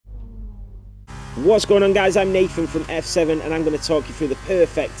What's going on, guys? I'm Nathan from F7 and I'm going to talk you through the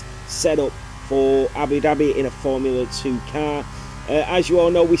perfect setup for Abu Dhabi in a Formula 2 car. As you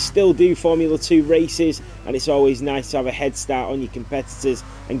all know, we still do Formula 2 races, and it's always nice to have a head start on your competitors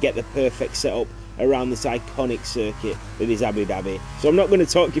and get the perfect setup around this iconic circuit that is Abu Dhabi. So I'm not going to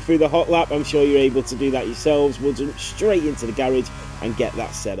talk you through the hot lap. I'm sure you're able to do that yourselves. We'll jump straight into the garage and get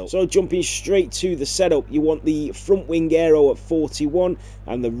that set up. So jumping straight to the setup, you want the front wing aero at 41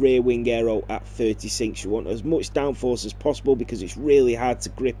 and the rear wing aero at 36. You want as much downforce as possible because it's really hard to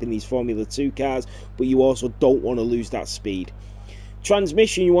grip in these Formula 2 cars, but you also don't want to lose that speed.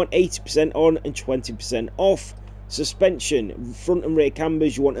 Transmission, you want 80% on and 20% off. Suspension, front and rear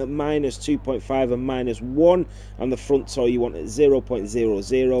cambers, you want at -2.5 and -1, and the front tow you want at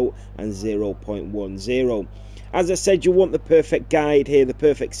 0.00 and 0.10. As I said, you want the perfect guide here, the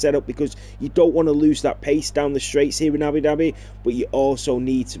perfect setup, because you don't want to lose that pace down the straights here in Abu Dhabi, but you also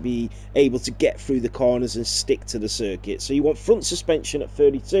need to be able to get through the corners and stick to the circuit. So you want front suspension at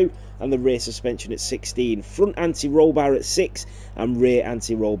 32 and the rear suspension at 16. Front anti-roll bar at 6 and rear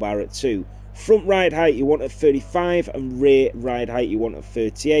anti-roll bar at 2. Front ride height you want at 35 and rear ride height you want at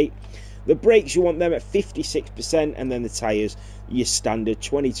 38. The brakes, you want them at 56%, and then the tyres, your standard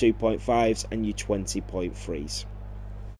 22.5s and your 20.3s.